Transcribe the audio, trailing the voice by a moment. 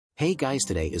Hey guys,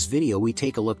 today is video we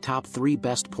take a look top 3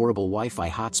 best portable Wi-Fi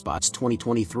hotspots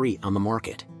 2023 on the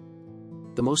market.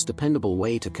 The most dependable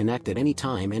way to connect at any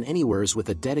time and anywhere is with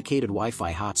a dedicated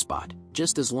Wi-Fi hotspot,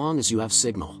 just as long as you have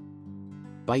signal.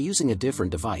 By using a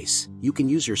different device, you can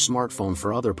use your smartphone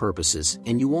for other purposes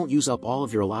and you won't use up all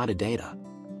of your allotted data.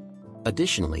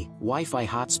 Additionally, Wi-Fi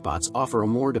hotspots offer a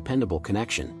more dependable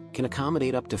connection, can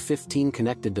accommodate up to 15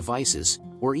 connected devices,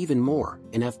 or even more,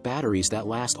 and have batteries that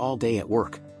last all day at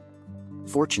work.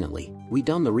 Fortunately, we've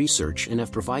done the research and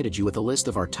have provided you with a list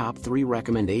of our top 3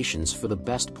 recommendations for the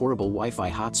best portable Wi-Fi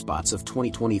hotspots of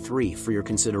 2023 for your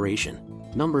consideration.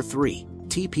 Number 3.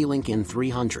 TP-Link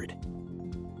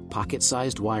N300.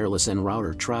 Pocket-sized wireless N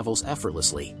router travels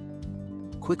effortlessly.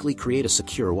 Quickly create a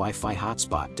secure Wi-Fi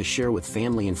hotspot to share with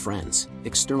family and friends.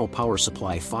 External power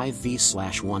supply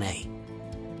 5V/1A.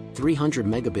 300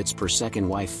 megabits per second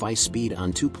Wi-Fi speed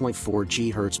on 2.4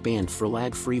 GHz band for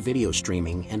lag-free video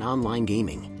streaming and online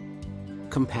gaming.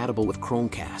 Compatible with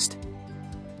Chromecast.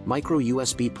 Micro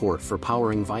USB port for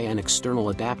powering via an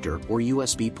external adapter or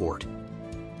USB port.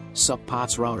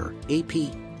 SUP/POTS router,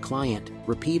 AP, client,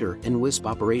 repeater and WISP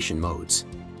operation modes.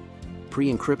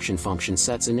 Pre-encryption function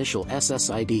sets initial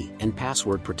SSID and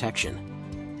password protection.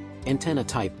 Antenna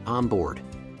type, onboard.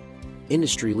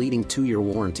 Industry-leading 2-year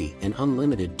warranty and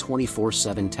unlimited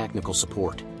 24/7 technical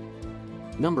support.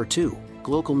 Number 2.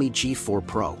 GlocalMe G4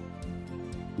 Pro.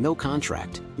 No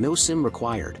contract, no SIM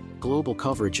required, global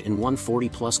coverage in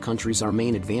 140+ countries are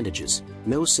main advantages,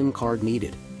 no SIM card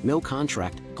needed, no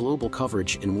contract, global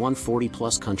coverage in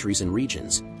 140+ countries and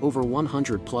regions, over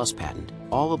 100+ patent,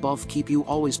 all above keep you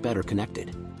always better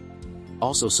connected.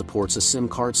 Also supports a SIM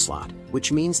card slot,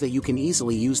 which means that you can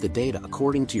easily use the data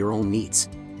according to your own needs.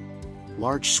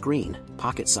 Large screen,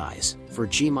 pocket size, for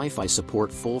G-MiFi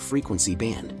support full frequency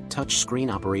band, touch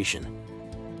screen operation.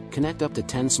 Connect up to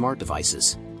 10 smart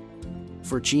devices.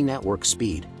 For G network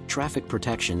speed, traffic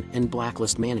protection and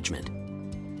blacklist management.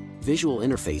 Visual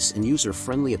interface and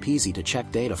user-friendly, easy to check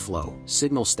data flow,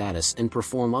 signal status and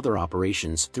perform other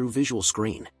operations through visual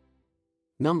screen.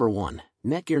 Number 1.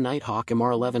 Netgear Nighthawk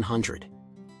MR1100.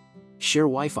 Share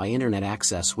Wi-Fi internet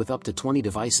access with up to 20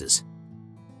 devices.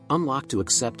 Unlocked to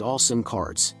accept all SIM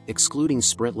cards, excluding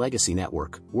Sprint legacy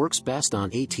network, works best on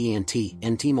AT&T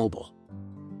and T-Mobile.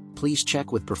 Please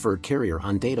check with preferred carrier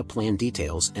on data plan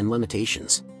details and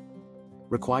limitations.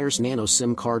 Requires nano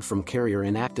SIM card from carrier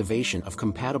and activation of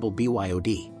compatible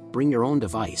BYOD. Bring your own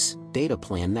device, data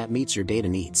plan that meets your data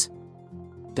needs.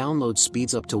 Download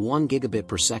speeds up to 1 gigabit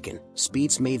per second,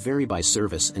 speeds may vary by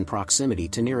service and proximity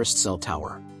to nearest cell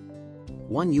tower.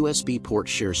 1 USB port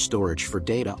shares storage for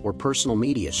data or personal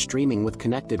media streaming with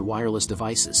connected wireless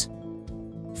devices.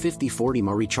 5040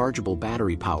 mAh rechargeable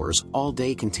battery powers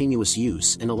all-day continuous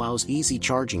use and allows easy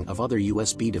charging of other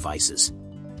USB devices.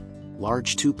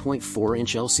 Large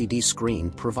 2.4-inch LCD screen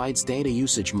provides data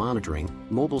usage monitoring,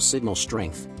 mobile signal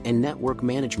strength, and network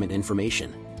management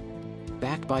information.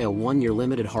 Backed by a 1-year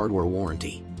limited hardware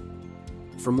warranty.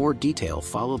 For more detail,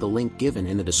 follow the link given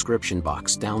in the description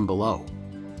box down below.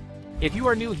 If you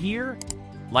are new here,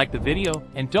 like the video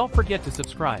and don't forget to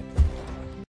subscribe.